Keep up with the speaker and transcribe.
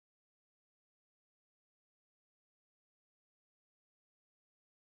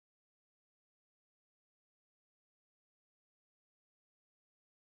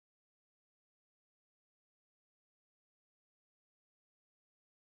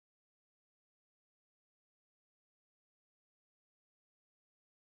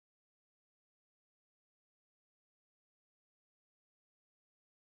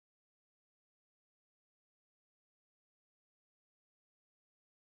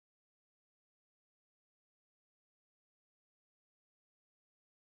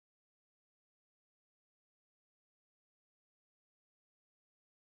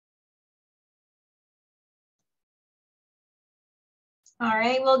All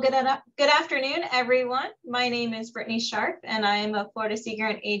right, well, good afternoon, everyone. My name is Brittany Sharp, and I am a Florida Sea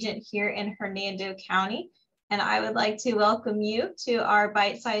Grant agent here in Hernando County. And I would like to welcome you to our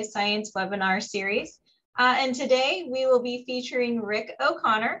Bite-Sized Science webinar series. And today we will be featuring Rick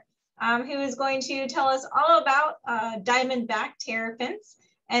O'Connor, who is going to tell us all about diamondback terrapins,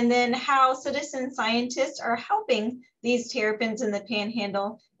 and then how citizen scientists are helping these terrapins in the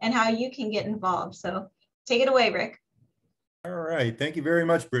Panhandle and how you can get involved. So take it away, Rick. All right, thank you very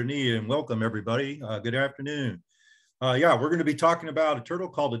much, Brittany, and welcome everybody. Good afternoon. Yeah, we're going to be talking about a turtle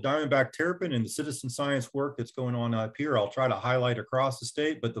called the diamondback terrapin and the citizen science work that's going on up here. I'll try to highlight across the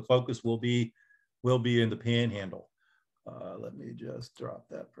state, but the focus will be in the Panhandle. Let me just drop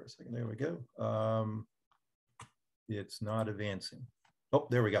that for a second. There we go. It's not advancing. Oh,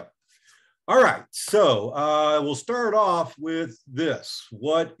 there we go. All right, so we'll start off with this.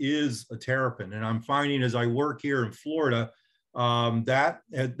 What is a terrapin? And I'm finding as I work here in Florida,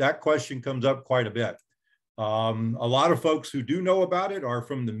 that question comes up quite a bit. A lot of folks who do know about it are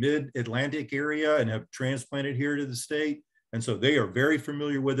from the mid-Atlantic area and have transplanted here to the state. And so they are very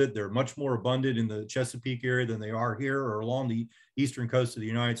familiar with it. They're much more abundant in the Chesapeake area than they are here or along the eastern coast of the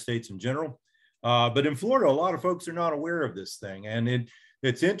United States in general. But in Florida, a lot of folks are not aware of this thing. And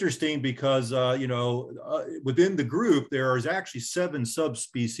it's interesting because, within the group, there is actually 7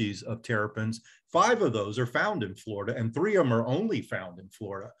 subspecies of terrapins. 5 of those are found in Florida, and 3 of them are only found in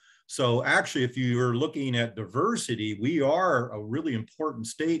Florida. So actually, if you're looking at diversity, we are a really important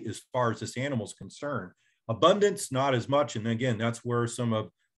state as far as this animal is concerned. Abundance, not as much. And again, that's where some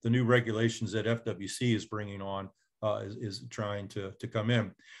of the new regulations that FWC is bringing on is trying to come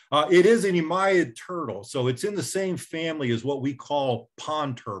in. It is an emiad turtle, so it's in the same family as what we call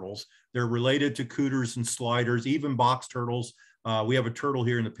pond turtles. They're related to cooters and sliders, even box turtles. We have a turtle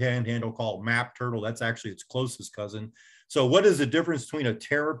here in the Panhandle called map turtle. That's actually its closest cousin. So what is the difference between a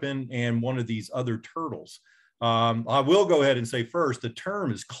terrapin and one of these other turtles? I will go ahead and say first, the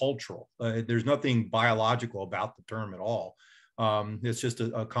term is cultural. There's nothing biological about the term at all. It's just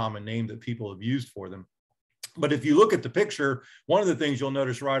a common name that people have used for them. But if you look at the picture, one of the things you'll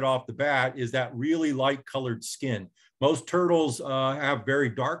notice right off the bat is that really light colored skin. Most turtles have very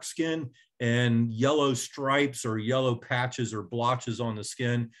dark skin and yellow stripes or yellow patches or blotches on the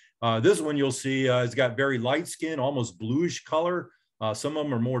skin. This one you'll see has got very light skin, almost bluish color. Some of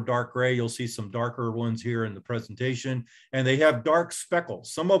them are more dark gray. You'll see some darker ones here in the presentation. And they have dark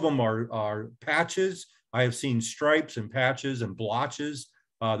speckles. Some of them are patches. I have seen stripes and patches and blotches.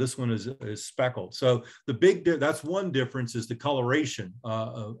 This one is speckled. So that's one difference is the coloration.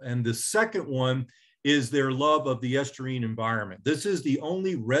 And the second one is their love of the estuarine environment. This is the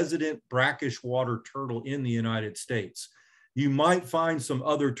only resident brackish water turtle in the United States. You might find some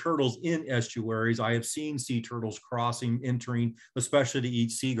other turtles in estuaries. I have seen sea turtles crossing, entering, especially to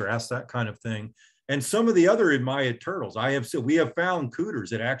eat seagrass, that kind of thing. And some of the other emiad turtles, we have found cooters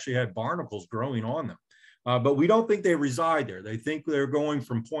that actually had barnacles growing on them. But we don't think they reside there. They think they're going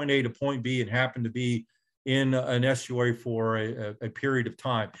from point A to point B and happen to be in an estuary for a period of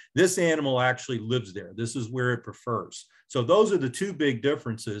time. This animal actually lives there. This is where it prefers. So those are the 2 big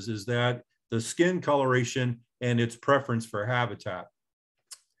differences, is that the skin coloration and its preference for habitat.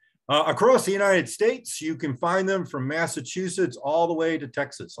 Across the United States, you can find them from Massachusetts all the way to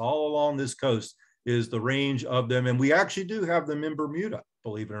Texas. All along this coast is the range of them. And we actually do have them in Bermuda,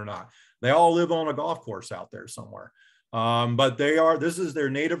 believe it or not. They all live on a golf course out there somewhere. But this is their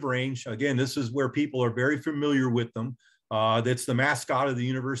native range. Again, this is where people are very familiar with them. That's the mascot of the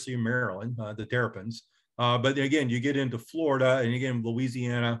University of Maryland, the terrapins. But again, you get into Florida and again,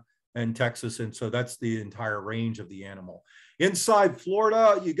 Louisiana and Texas. And so that's the entire range of the animal. Inside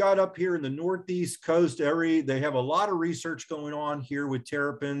Florida, you got up here in the Northeast coast area. They have a lot of research going on here with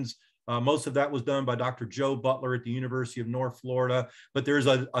terrapins. Most of that was done by Dr. Joe Butler at the University of North Florida, but there's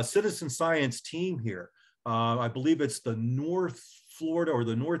a citizen science team here. I believe it's the North Florida or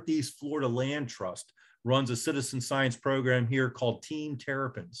the Northeast Florida Land Trust runs a citizen science program here called Team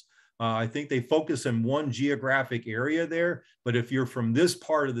Terrapins. I think they focus in one geographic area there, but if you're from this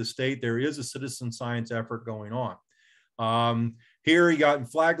part of the state, there is a citizen science effort going on. Here you got in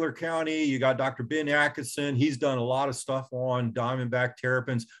Flagler County, you got Dr. Ben Atkinson. He's done a lot of stuff on diamondback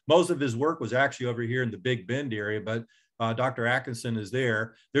terrapins. Most of his work was actually over here in the Big Bend area, but Dr. Atkinson is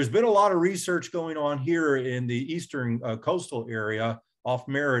there. There's been a lot of research going on here in the eastern coastal area off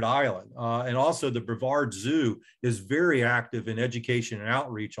Merritt Island. And also the Brevard Zoo is very active in education and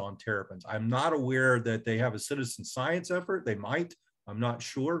outreach on terrapins. I'm not aware that they have a citizen science effort. They might, I'm not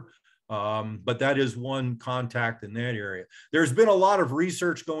sure. But that is one contact in that area. There's been a lot of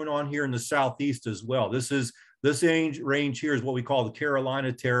research going on here in the Southeast as well. This is This range here is what we call the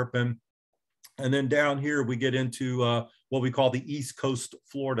Carolina terrapin. And then down here, we get into what we call the East Coast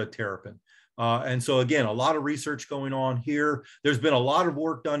Florida terrapin. And so again, a lot of research going on here. There's been a lot of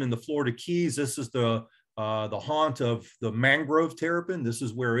work done in the Florida Keys. This is the haunt of the mangrove terrapin. This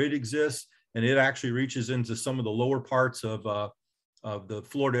is where it exists, and it actually reaches into some of the lower parts of the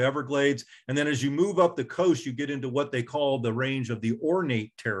Florida Everglades. And then as you move up the coast, you get into what they call the range of the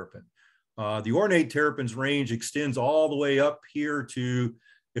ornate terrapin. The ornate terrapin's range extends all the way up here to,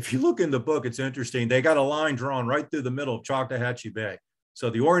 if you look in the book, it's interesting. They got a line drawn right through the middle of Choctawhatchee Bay. So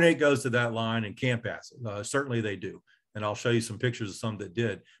the ornate goes to that line and can't pass it. Certainly they do. And I'll show you some pictures of some that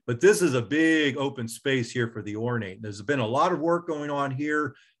did. But this is a big open space here for the ornate. There's been a lot of work going on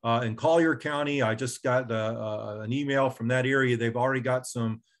here in Collier County. I just got an email from that area. They've already got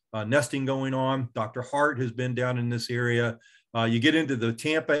some nesting going on. Dr. Hart has been down in this area. You get into the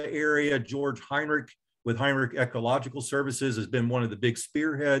Tampa area, George Heinrich with Heinrich Ecological Services has been one of the big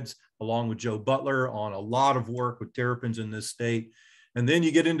spearheads, along with Joe Butler, on a lot of work with terrapins in this state. And then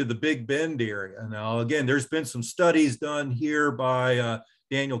you get into the Big Bend area. Now, again, there's been some studies done here by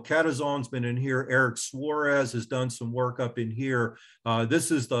Daniel Catazon's been in here. Eric Suarez has done some work up in here.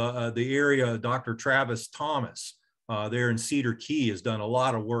 This is the area Dr. Travis Thomas there in Cedar Key has done a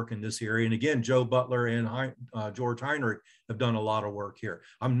lot of work in this area. And again, Joe Butler and George Heinrich have done a lot of work here.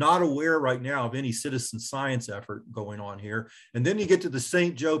 I'm not aware right now of any citizen science effort going on here. And then you get to the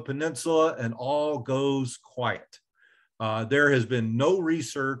St. Joe Peninsula and all goes quiet. There has been no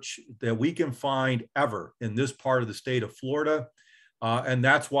research that we can find ever in this part of the state of Florida. And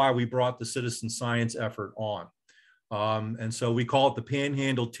that's why we brought the citizen science effort on. And so we call it the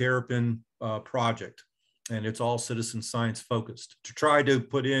Panhandle Terrapin Project. And it's all citizen science focused to try to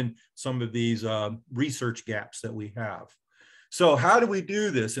put in some of these research gaps that we have. So how do we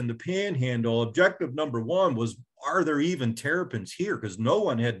do this in the Panhandle? Objective number one was, are there even terrapins here? Because no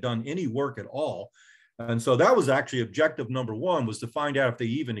one had done any work at all. And so that was actually objective number one, was to find out if they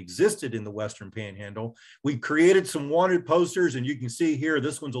even existed in the Western Panhandle. We created some wanted posters, and you can see here,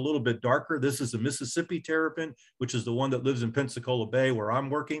 this one's a little bit darker. This is the Mississippi terrapin, which is the one that lives in Pensacola Bay where I'm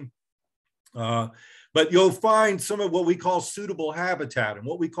working. But you'll find some of what we call suitable habitat. And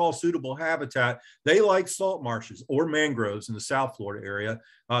what we call suitable habitat, they like salt marshes or mangroves in the South Florida area.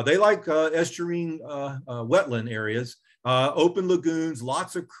 They like estuarine wetland areas, open lagoons,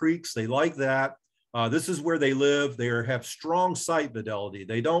 lots of creeks. They like that. This is where they live. They have strong site fidelity.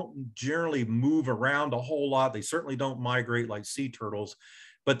 They don't generally move around a whole lot. They certainly don't migrate like sea turtles.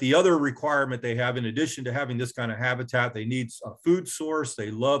 But the other requirement they have, in addition to having this kind of habitat, they need a food source. They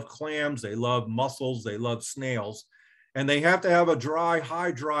love clams, they love mussels, they love snails. And they have to have a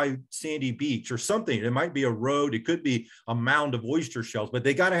dry sandy beach or something. It might be a road, it could be a mound of oyster shells, but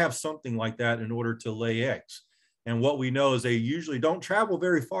they got to have something like that in order to lay eggs. And what we know is they usually don't travel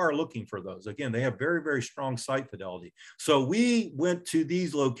very far looking for those. Again, they have very, very strong site fidelity. So we went to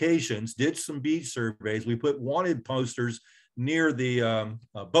these locations, did some beach surveys. We put wanted posters near the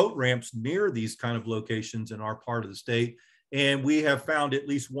boat ramps near these kind of locations in our part of the state. And we have found at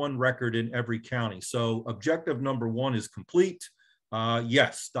least one record in every county. So objective number one is complete.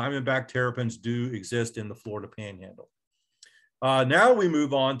 Yes, diamondback terrapins do exist in the Florida Panhandle. Now we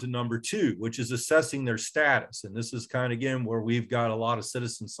move on to number two, which is assessing their status. And this is kind of, again, where we've got a lot of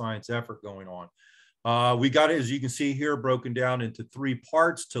citizen science effort going on. We got it, as you can see here, broken down into three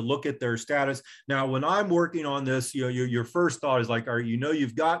parts to look at their status. Now, when I'm working on this, your first thought is like,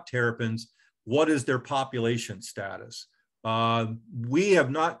 you've got terrapins, what is their population status? We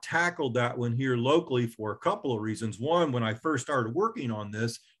have not tackled that one here locally for a couple of reasons. One, when I first started working on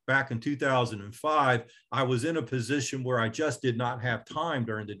this back in 2005, I was in a position where I just did not have time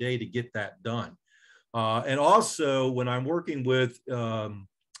during the day to get that done. And also, when I'm working with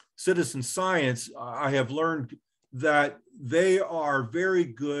citizen science, I have learned that they are very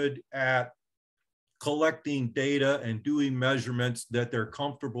good at collecting data and doing measurements that they're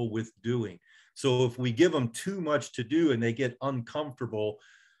comfortable with doing. So if we give them too much to do and they get uncomfortable,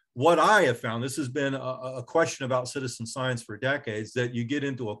 what I have found, this has been a question about citizen science for decades, that you get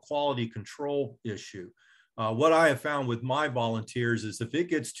into a quality control issue. What I have found with my volunteers is if it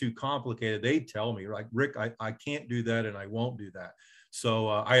gets too complicated, they tell me, like, Rick, I can't do that and I won't do that. So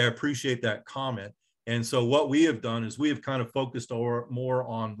I appreciate that comment. And so what we have done is we have kind of focused more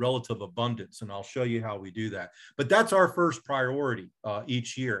on relative abundance, and I'll show you how we do that. But that's our first priority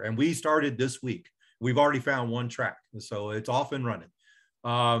each year. And we started this week. We've already found one track, so it's off and running.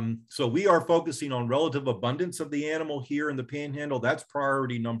 So we are focusing on relative abundance of the animal here in the Panhandle. That's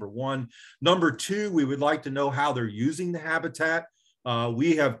priority number one. Number two, we would like to know how they're using the habitat.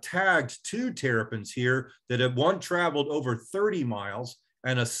 We have tagged 2 terrapins here that have one traveled over 30 miles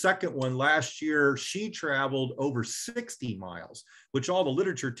and a second one last year, she traveled over 60 miles, which all the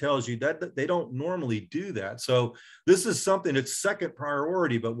literature tells you that they don't normally do that. So this is something that's second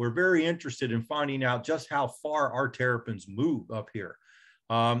priority, but we're very interested in finding out just how far our terrapins move up here.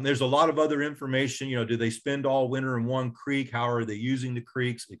 There's a lot of other information, you know, do they spend all winter in one creek? How are they using the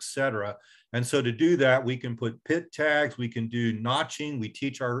creeks, et cetera? And so to do that, we can put pit tags, we can do notching. We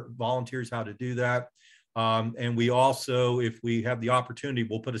teach our volunteers how to do that. And we also, if we have the opportunity,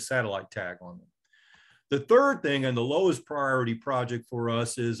 we'll put a satellite tag on them. The third thing and the lowest priority project for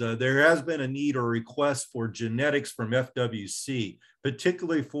us is there has been a need or request for genetics from FWC,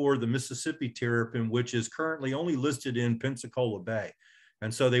 particularly for the Mississippi terrapin, which is currently only listed in Pensacola Bay.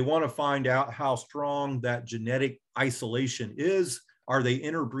 And so they want to find out how strong that genetic isolation is. Are they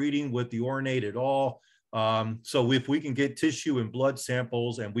interbreeding with the ornate at all? So if we can get tissue and blood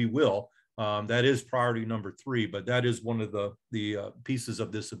samples, and we will, that is priority number 3, but that is one of the pieces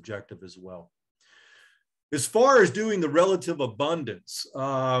of this objective as well. As far as doing the relative abundance,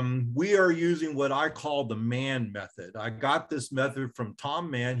 we are using what I call the Mann method. I got this method from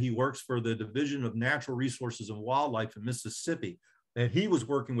Tom Mann. He works for the Division of Natural Resources and Wildlife in Mississippi. And he was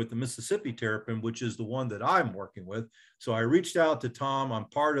working with the Mississippi terrapin, which is the one that I'm working with. So I reached out to Tom. I'm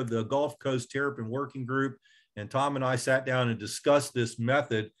part of the Gulf Coast Terrapin Working Group. And Tom and I sat down and discussed this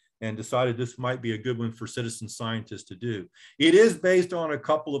method and decided this might be a good one for citizen scientists to do. It is based on a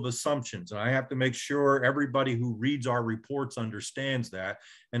couple of assumptions, and I have to make sure everybody who reads our reports understands that.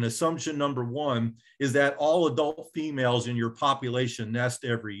 And assumption number 1 is that all adult females in your population nest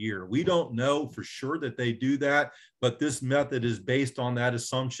every year. We don't know for sure that they do that, but this method is based on that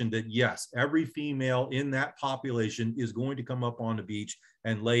assumption that yes, every female in that population is going to come up on the beach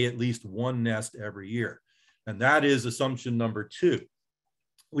and lay at least one nest every year. And that is assumption number 2.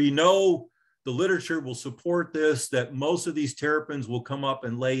 We know the literature will support this, that most of these terrapins will come up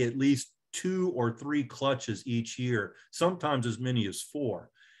and lay at least 2 or 3 clutches each year, sometimes as many as 4.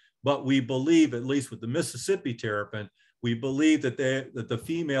 But we believe, at least with the Mississippi terrapin, we believe that the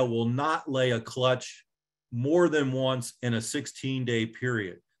female will not lay a clutch more than once in a 16-day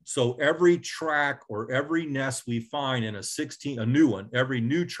period. So every track or every nest we find in a new one, every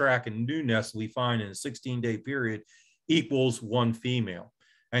new track and new nest we find in a 16-day period equals 1 female.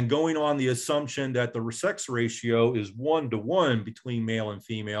 And going on the assumption that the sex ratio is 1-to-1 between male and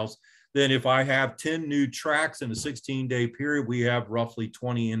females, then if I have 10 new tracks in a 16-day period, we have roughly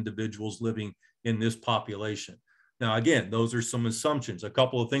 20 individuals living in this population. Now, again, those are some assumptions. A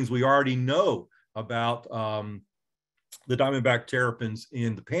couple of things we already know about the diamondback terrapins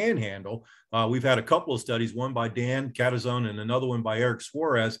in the Panhandle. We've had a couple of studies, one by Dan Catazone and another one by Eric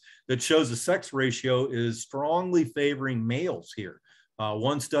Suarez, that shows the sex ratio is strongly favoring males here.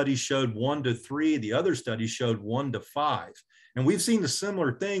 One study showed 1-to-3, the other study showed 1-to-5. And we've seen a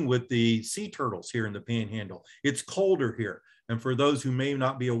similar thing with the sea turtles here in the Panhandle. It's colder here. And for those who may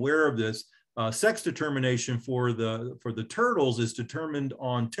not be aware of this, sex determination for the turtles is determined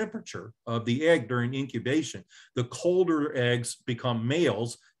on temperature of the egg during incubation. The colder eggs become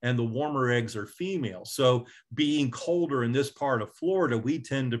males and the warmer eggs are females. So being colder in this part of Florida, we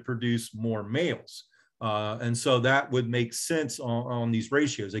tend to produce more males. And so that would make sense on these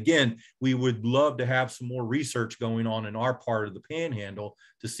ratios. Again, we would love to have some more research going on in our part of the Panhandle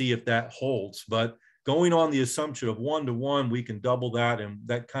to see if that holds. But going on the assumption of 1-to-1, we can double that, and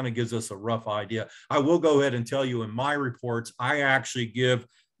that kind of gives us a rough idea. I will go ahead and tell you in my reports, I actually give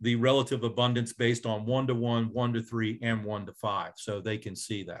the relative abundance based on 1-to-1, 1-to-3, and 1-to-5, so they can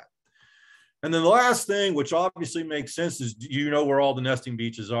see that. And then the last thing, which obviously makes sense, is you know where all the nesting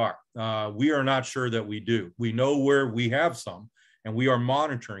beaches are. We are not sure that we do. We know where we have some, and we are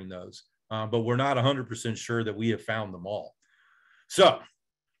monitoring those, but we're not 100% sure that we have found them all. So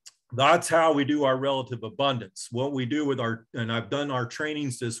that's how we do our relative abundance. What we do with and I've done our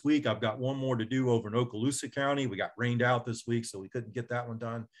trainings this week. I've got one more to do over in Okaloosa County. We got rained out this week, so we couldn't get that one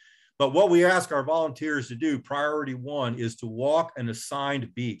done. But what we ask our volunteers to do, priority 1, is to walk an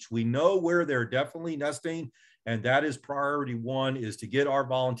assigned beach. We know where they're definitely nesting, and that is priority 1, is to get our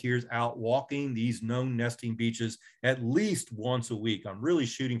volunteers out walking these known nesting beaches at least once a week. I'm really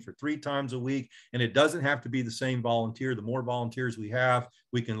shooting for 3 times a week, and it doesn't have to be the same volunteer. The more volunteers we have,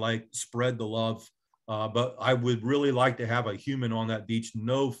 we can like spread the love. But I would really like to have a human on that beach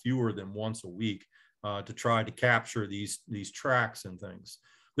no fewer than once a week to try to capture these tracks and things.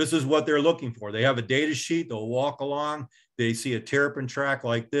 This is what they're looking for. They have a data sheet. They'll walk along. They see a terrapin track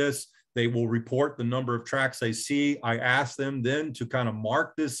like this. They will report the number of tracks they see. I ask them then to kind of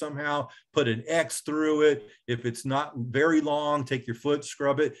mark this somehow, put an X through it. If it's not very long, take your foot,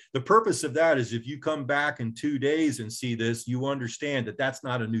 scrub it. The purpose of that is if you come back in 2 days and see this, you understand that that's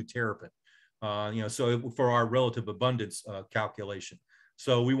not a new terrapin. So for our relative abundance calculation.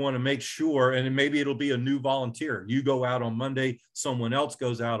 So we want to make sure, and maybe it'll be a new volunteer. You go out on Monday, someone else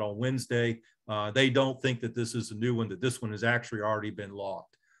goes out on Wednesday. They don't think that this is a new one, that this one has actually already been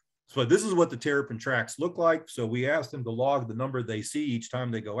logged. So this is what the terrapin tracks look like. So we ask them to log the number they see each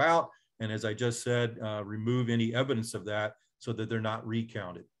time they go out. And as I just said, remove any evidence of that so that they're not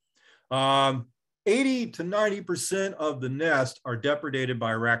recounted. 80 to 90% of the nest are depredated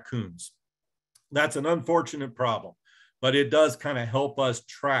by raccoons. That's an unfortunate problem, but it does kind of help us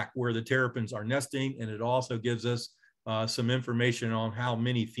track where the terrapins are nesting. And it also gives us some information on how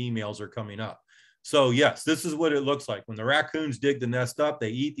many females are coming up. So yes, this is what it looks like. When the raccoons dig the nest up, they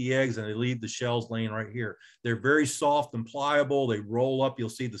eat the eggs and they leave the shells laying right here. They're very soft and pliable. They roll up. You'll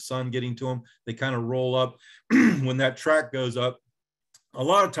see the sun getting to them. They kind of roll up. When that track goes up, a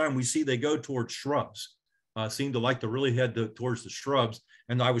lot of time we see they go towards shrubs, seem to like to really head towards the shrubs.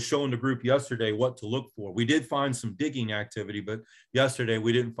 And I was showing the group yesterday what to look for. We did find some digging activity, but yesterday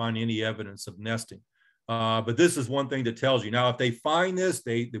we didn't find any evidence of nesting. But this is one thing that tells you. Now, if they find this,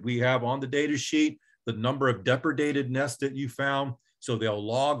 we have on the data sheet the number of depredated nests that you found. So they'll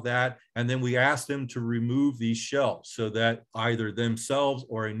log that. And then we ask them to remove these shells so that either themselves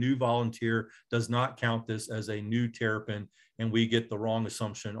or a new volunteer does not count this as a new terrapin. And we get the wrong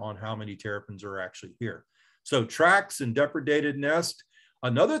assumption on how many terrapins are actually here. So tracks and depredated nest.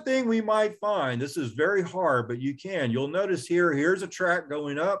 Another thing we might find, this is very hard, but you'll notice here's a track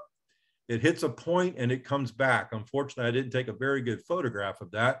going up. It hits a point and it comes back. Unfortunately, I didn't take a very good photograph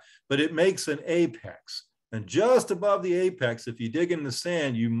of that, but it makes an apex. And just above the apex, if you dig in the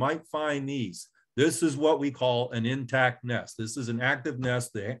sand, you might find these. This is what we call an intact nest. This is an active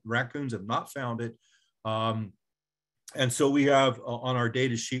nest. The raccoons have not found it. And so we have on our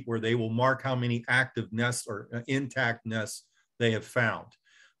data sheet where they will mark how many active nests or intact nests they have found.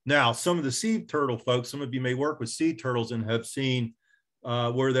 Now, some of the sea turtle folks, some of you may work with sea turtles and have seen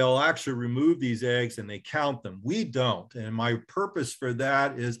where they'll actually remove these eggs and they count them. We don't. And my purpose for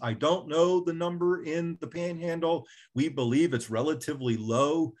that is I don't know the number in the Panhandle. We believe it's relatively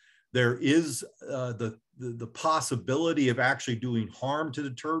low. There is the possibility of actually doing harm to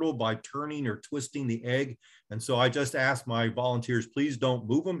the turtle by turning or twisting the egg. And so I just ask my volunteers, please don't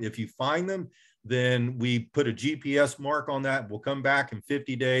move them. If you find them, then we put a GPS mark on that. We'll come back in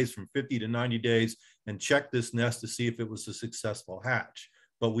 50 days, from 50 to 90 days, and check this nest to see if it was a successful hatch.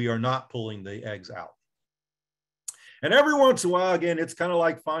 But we are not pulling the eggs out. And every once in a while, again, it's kind of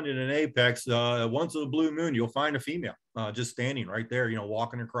like finding an apex. Once in a blue moon, you'll find a female just standing right there,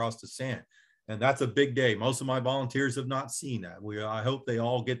 walking across the sand. And that's a big day. Most of my volunteers have not seen that. I hope they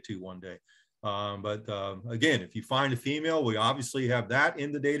all get to one day. But again, if you find a female, we obviously have that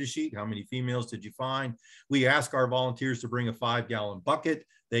in the data sheet. How many females did you find? We ask our volunteers to bring a 5-gallon bucket.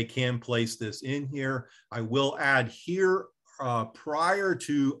 They can place this in here. I will add here, prior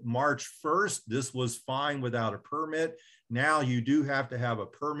to March 1st, this was fine without a permit. Now you do have to have a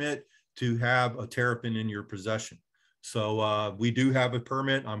permit to have a terrapin in your possession. So we do have a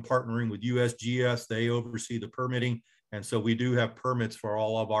permit. I'm partnering with USGS. They oversee the permitting. And so we do have permits for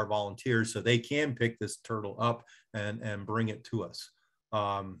all of our volunteers so they can pick this turtle up and bring it to us.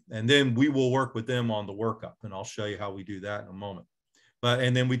 And then we will work with them on the workup, and I'll show you how we do that in a moment.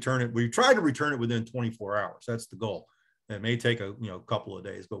 And then we try to return it within 24 hours. That's the goal. It may take a couple of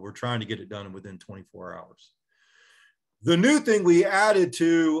days, but we're trying to get it done within 24 hours. The new thing we added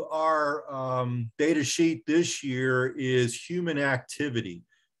to our data sheet this year is human activity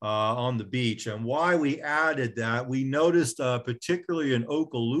on the beach. And why we added that, we noticed particularly in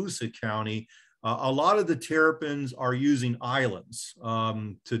Okaloosa County, a lot of the terrapins are using islands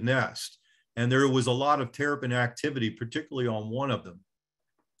to nest. And there was a lot of terrapin activity, particularly on one of them.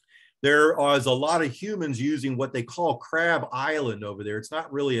 There was a lot of humans using what they call Crab Island over there. It's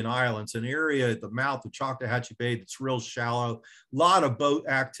not really an island. It's an area at the mouth of Choctawhatchee Bay that's real shallow. A lot of boat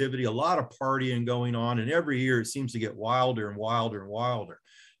activity, a lot of partying going on. And every year it seems to get wilder and wilder and wilder.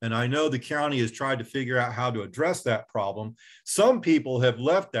 And I know the county has tried to figure out how to address that problem. Some people have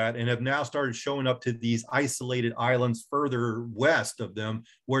left that and have now started showing up to these isolated islands further west of them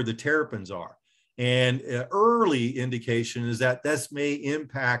where the terrapins are. And early indication is that this may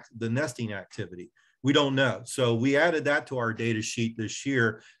impact the nesting activity. We don't know. So we added that to our data sheet this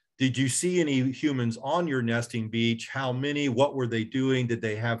year. Did you see any humans on your nesting beach? How many? What were they doing? Did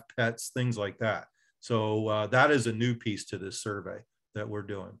they have pets? Things like that. So that is a new piece to this survey that we're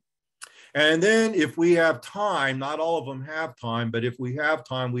doing. And then if we have time, not all of them have time, but if we have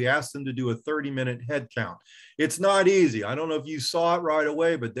time, we ask them to do a 30-minute head count. It's not easy. I don't know if you saw it right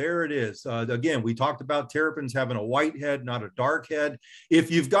away, but there it is. Again, we talked about terrapins having a white head, not a dark head.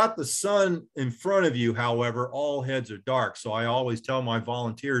 If you've got the sun in front of you, however, all heads are dark. So I always tell my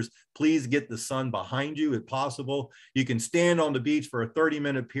volunteers, please get the sun behind you if possible. You can stand on the beach for a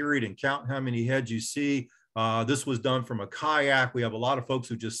 30-minute period and count how many heads you see. This was done from a kayak. We have a lot of folks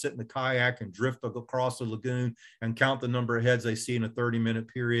who just sit in the kayak and drift across the lagoon and count the number of heads they see in a 30-minute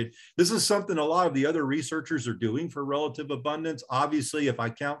period. This is something a lot of the other researchers are doing for relative abundance. Obviously, if I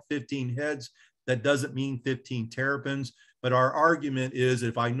count 15 heads, that doesn't mean 15 terrapins. But our argument is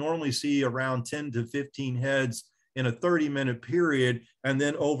if I normally see around 10 to 15 heads in a 30-minute period, and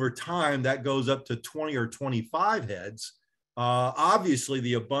then over time that goes up to 20 or 25 heads, obviously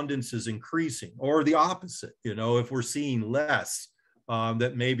the abundance is increasing, or the opposite. You know, if we're seeing less,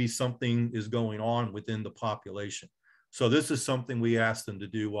 that maybe something is going on within the population. So this is something we ask them to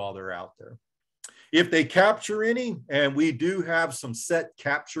do while they're out there. If they capture any, and we do have some set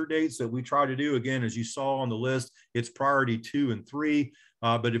capture dates that we try to do, again, as you saw on the list, it's priority 2 and 3.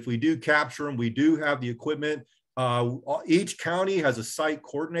 But if we do capture them, we do have the equipment. Each county has a site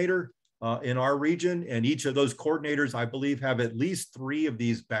coordinator in our region, and each of those coordinators, I believe, have at least 3 of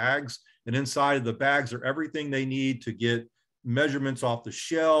these bags, and inside of the bags are everything they need to get measurements off the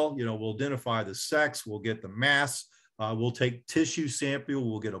shell. You know, we'll identify the sex, we'll get the mass, we'll take tissue sample,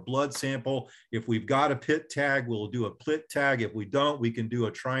 we'll get a blood sample. If we've got a pit tag, we'll do a pit tag. If we don't, we can do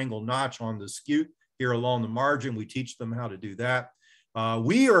a triangle notch on the scute here along the margin. We teach them how to do that.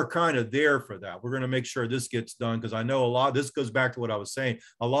 We are kind of there for that. We're going to make sure this gets done, because I know a lot, this goes back to what I was saying.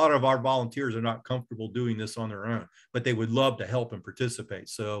 A lot of our volunteers are not comfortable doing this on their own, but they would love to help and participate.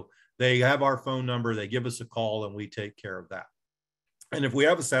 So they have our phone number, they give us a call, and we take care of that. And if we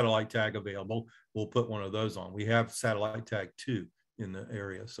have a satellite tag available, we'll put one of those on. We have satellite tag 2 in the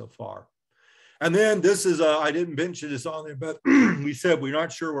area so far. And then this is, I didn't mention this on there, but we said we're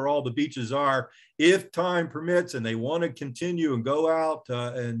not sure where all the beaches are. If time permits and they want to continue and go out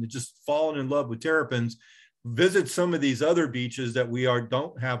and just falling in love with terrapins, visit some of these other beaches that we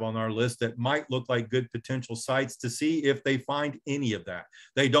don't have on our list that might look like good potential sites to see if they find any of that.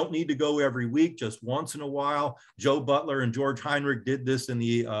 They don't need to go every week, just once in a while. Joe Butler and George Heinrich did this in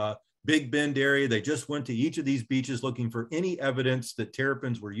the Big Bend area. They just went to each of these beaches looking for any evidence that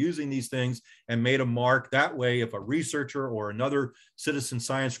terrapins were using these things and made a mark. That way, if a researcher or another citizen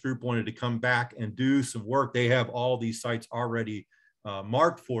science group wanted to come back and do some work, they have all these sites already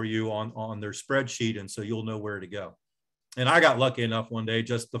marked for you on their spreadsheet, and so you'll know where to go. And I got lucky enough one day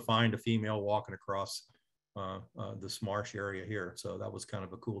just to find a female walking across this marsh area here. So that was kind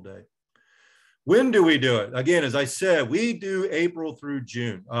of a cool day. When do we do it? Again, as I said, we do April through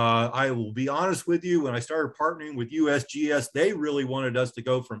June. I will be honest with you, when I started partnering with USGS, they really wanted us to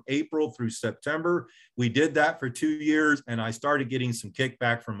go from April through September. We did that for 2 years, and I started getting some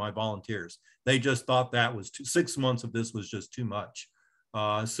kickback from my volunteers. They just thought that was 6 months of this was just too much.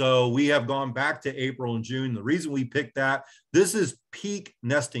 So we have gone back to April and June. The reason we picked that, this is peak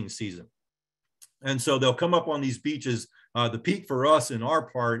nesting season. And so they'll come up on these beaches. The peak for us in our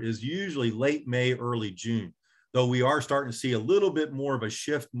part is usually late May, early June, though we are starting to see a little bit more of a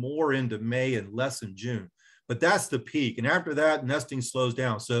shift more into May and less in June. But that's the peak. And after that, nesting slows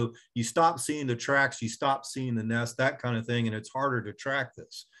down. So you stop seeing the tracks, you stop seeing the nest, that kind of thing, and it's harder to track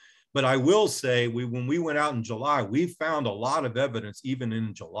this. But I will say, when we went out in July, we found a lot of evidence even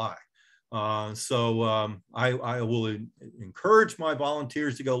in July. I will encourage my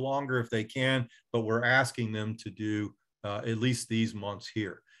volunteers to go longer if they can, but we're asking them to do at least these months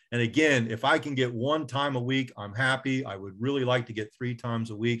here. And again, if I can get 1 time a week, I'm happy. I would really like to get 3 times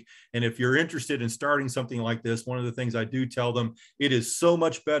a week. And if you're interested in starting something like this, one of the things I do tell them, it is so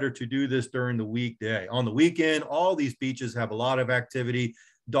much better to do this during the weekday. On the weekend, all these beaches have a lot of activity,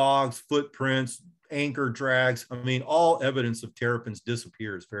 dogs, footprints, anchor drags. I mean, all evidence of terrapins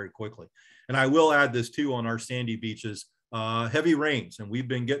disappears very quickly. And I will add this too, on our sandy beaches, heavy rains, and we've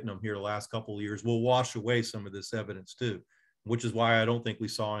been getting them here the last couple of years, will wash away some of this evidence too, which is why I don't think we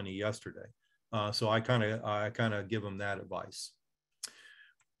saw any yesterday. So I kind of give them that advice.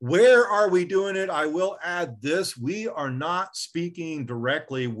 Where are we doing it? I will add this. We are not speaking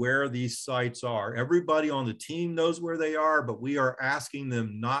directly where these sites are. Everybody on the team knows where they are, but we are asking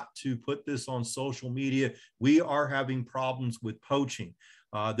them not to put this on social media. We are having problems with poaching.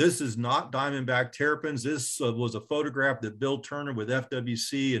 This is not diamondback terrapins. This was a photograph that Bill Turner with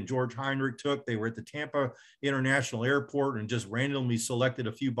FWC and George Heinrich took. They were at the Tampa International Airport and just randomly selected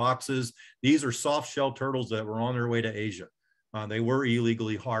a few boxes. These are soft shell turtles that were on their way to Asia. They were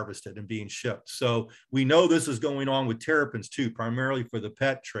illegally harvested and being shipped. So we know this is going on with terrapins too, primarily for the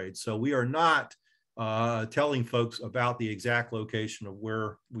pet trade. So we are not telling folks about the exact location of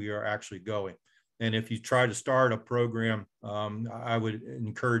where we are actually going. And if you try to start a program, I would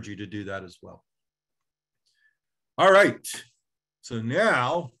encourage you to do that as well. All right. So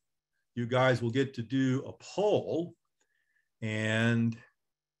now you guys will get to do a poll, and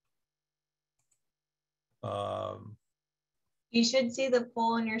you should see the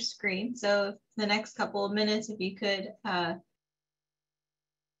poll on your screen. So the next couple of minutes, if you could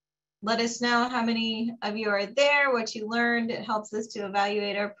let us know how many of you are there, what you learned. It helps us to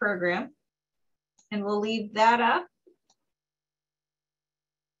evaluate our program. And we'll leave that up.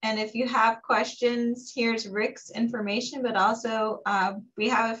 And if you have questions, here's Rick's information, but also we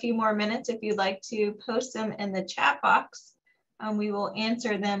have a few more minutes if you'd like to post them in the chat box. We will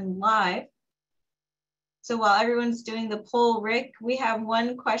answer them live. So while everyone's doing the poll, Rick, we have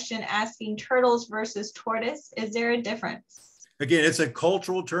one question asking turtles versus tortoise. Is there a difference? Again, it's a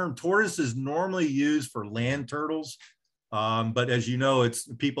cultural term. Tortoise is normally used for land turtles. But as you know,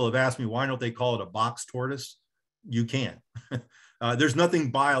 people have asked me, why don't they call it a box tortoise? You can. There's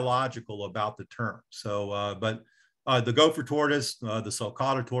nothing biological about the term. So, but the gopher tortoise, the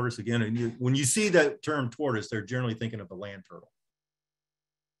sulcata tortoise, again, when you see that term tortoise, they're generally thinking of a land turtle.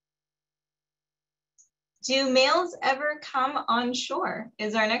 Do males ever come on shore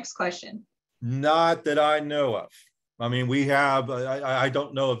is our next question. Not that I know of. I mean, we have, I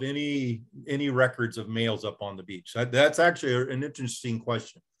don't know of any records of males up on the beach. That's actually an interesting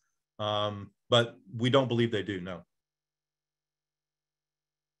question. But we don't believe they do, no.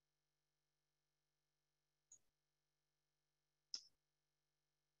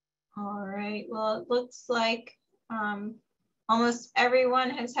 All right, well, it looks like almost everyone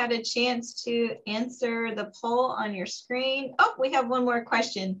has had a chance to answer the poll on your screen. Oh, we have one more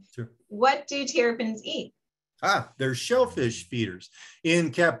question. Sure. What do terrapins eat? They're shellfish feeders.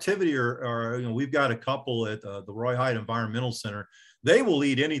 In captivity, or we've got a couple at the Roy Hyde Environmental Center. They will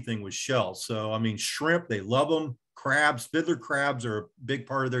eat anything with shells. So, I mean, shrimp, they love them. Crabs, fiddler crabs are a big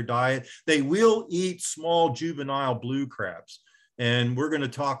part of their diet. They will eat small juvenile blue crabs. And we're going to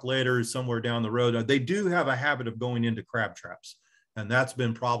talk later somewhere down the road. They do have a habit of going into crab traps. And that's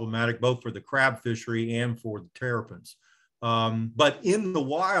been problematic both for the crab fishery and for the terrapins. But in the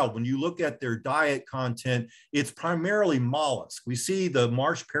wild, when you look at their diet content, it's primarily mollusks. We see the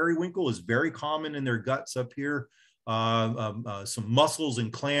marsh periwinkle is very common in their guts up here, some mussels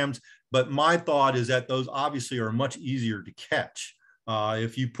and clams. But my thought is that those obviously are much easier to catch.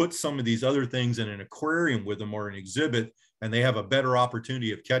 If you put some of these other things in an aquarium with them or an exhibit, and they have a better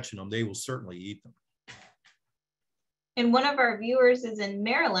opportunity of catching them, they will certainly eat them. And one of our viewers is in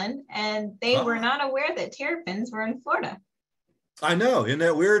Maryland, and they were not aware that terrapins were in Florida. I know, isn't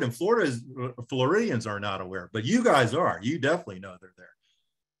that weird? And Floridians are not aware, but you guys are. You definitely know they're there.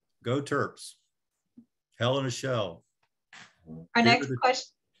 Go Terps. Hell in a shell. Our next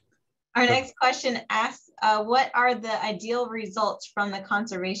question asks, what are the ideal results from the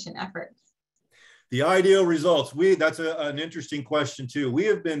conservation efforts? The ideal results, that's an interesting question too. We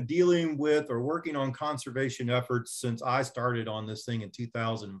have been dealing with or working on conservation efforts since I started on this thing in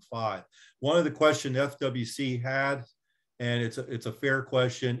 2005. One of the questions FWC had, and it's a fair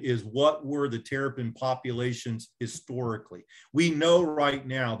question, is what were the terrapin populations historically? We know right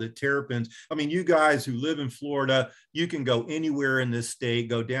now that terrapins, I mean, you guys who live in Florida, you can go anywhere in this state,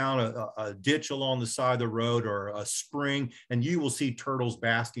 go down a ditch along the side of the road or a spring, and you will see turtles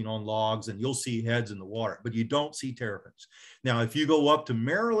basking on logs and you'll see heads in the water, but you don't see terrapins. Now, if you go up to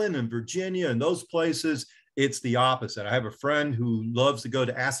Maryland and Virginia and those places, it's the opposite. I have a friend who loves to go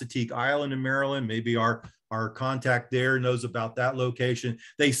to Assateague Island in Maryland. Maybe our contact there knows about that location.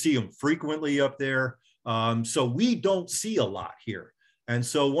 They see them frequently up there. So we don't see a lot here. And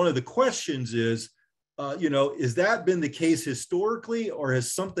so one of the questions is, has that been the case historically, or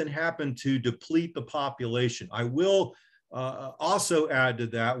has something happened to deplete the population? I will also add to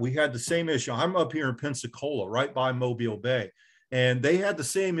that, we had the same issue. I'm up here in Pensacola, right by Mobile Bay. And they had the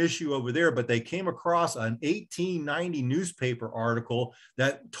same issue over there, but they came across an 1890 newspaper article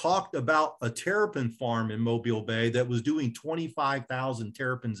that talked about a terrapin farm in Mobile Bay that was doing 25,000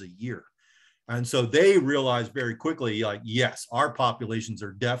 terrapins a year. And so they realized very quickly, like, yes, our populations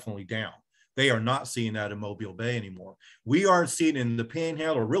are definitely down. They are not seeing that in Mobile Bay anymore. We aren't seeing it in the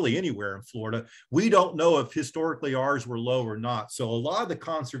Panhandle or really anywhere in Florida. We don't know if historically ours were low or not. So a lot of the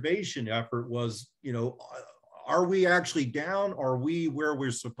conservation effort was, are we actually down? Or are we where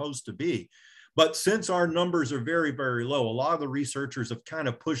we're supposed to be? But since our numbers are very, very low, a lot of the researchers have kind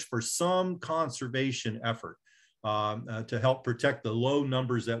of pushed for some conservation effort. to help protect the low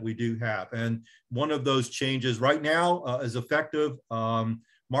numbers that we do have. And one of those changes right now is effective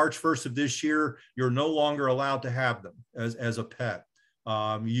March 1st of this year. You're no longer allowed to have them as a pet.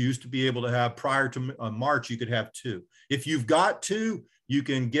 You used to be able to have, prior to March, you could have 2. If you've got 2, you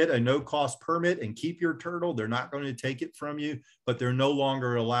can get a no-cost permit and keep your turtle. They're not going to take it from you, but they're no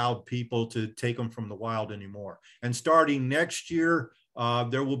longer allowed people to take them from the wild anymore. And starting next year,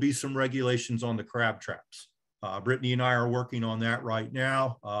 there will be some regulations on the crab traps. Brittany and I are working on that right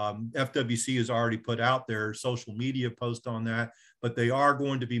now. FWC has already put out their social media post on that, but they are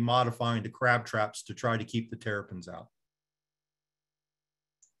going to be modifying the crab traps to try to keep the terrapins out.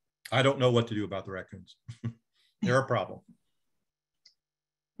 I don't know what to do about the raccoons. They're a problem.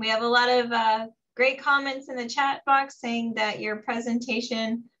 We have a lot of great comments in the chat box saying that your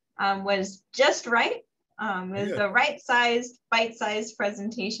presentation was just right. It was the right sized, bite-sized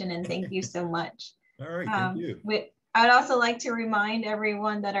presentation, and thank you so much. All right, thank you. I would also like to remind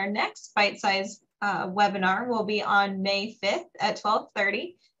everyone that our next bite-sized webinar will be on May 5th at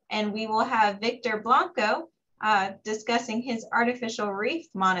 12:30, and we will have Victor Blanco discussing his artificial reef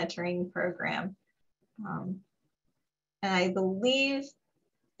monitoring program. And I believe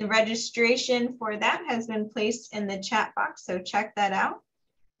the registration for that has been placed in the chat box, so check that out.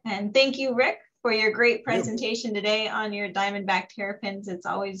 And thank you, Rick, for your great presentation today on your diamondback terrapins. It's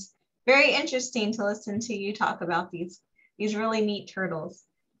always very interesting to listen to you talk about these really neat turtles.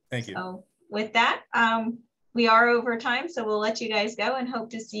 Thank you. So with that, we are over time, so we'll let you guys go and hope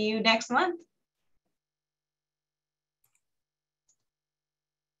to see you next month.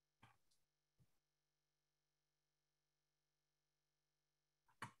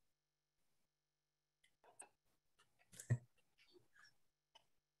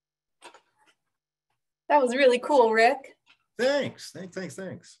 That was really cool, Rick. Thanks.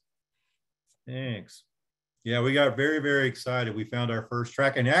 Yeah, we got very, very excited. We found our first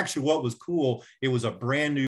track. And actually what was cool, it was a brand new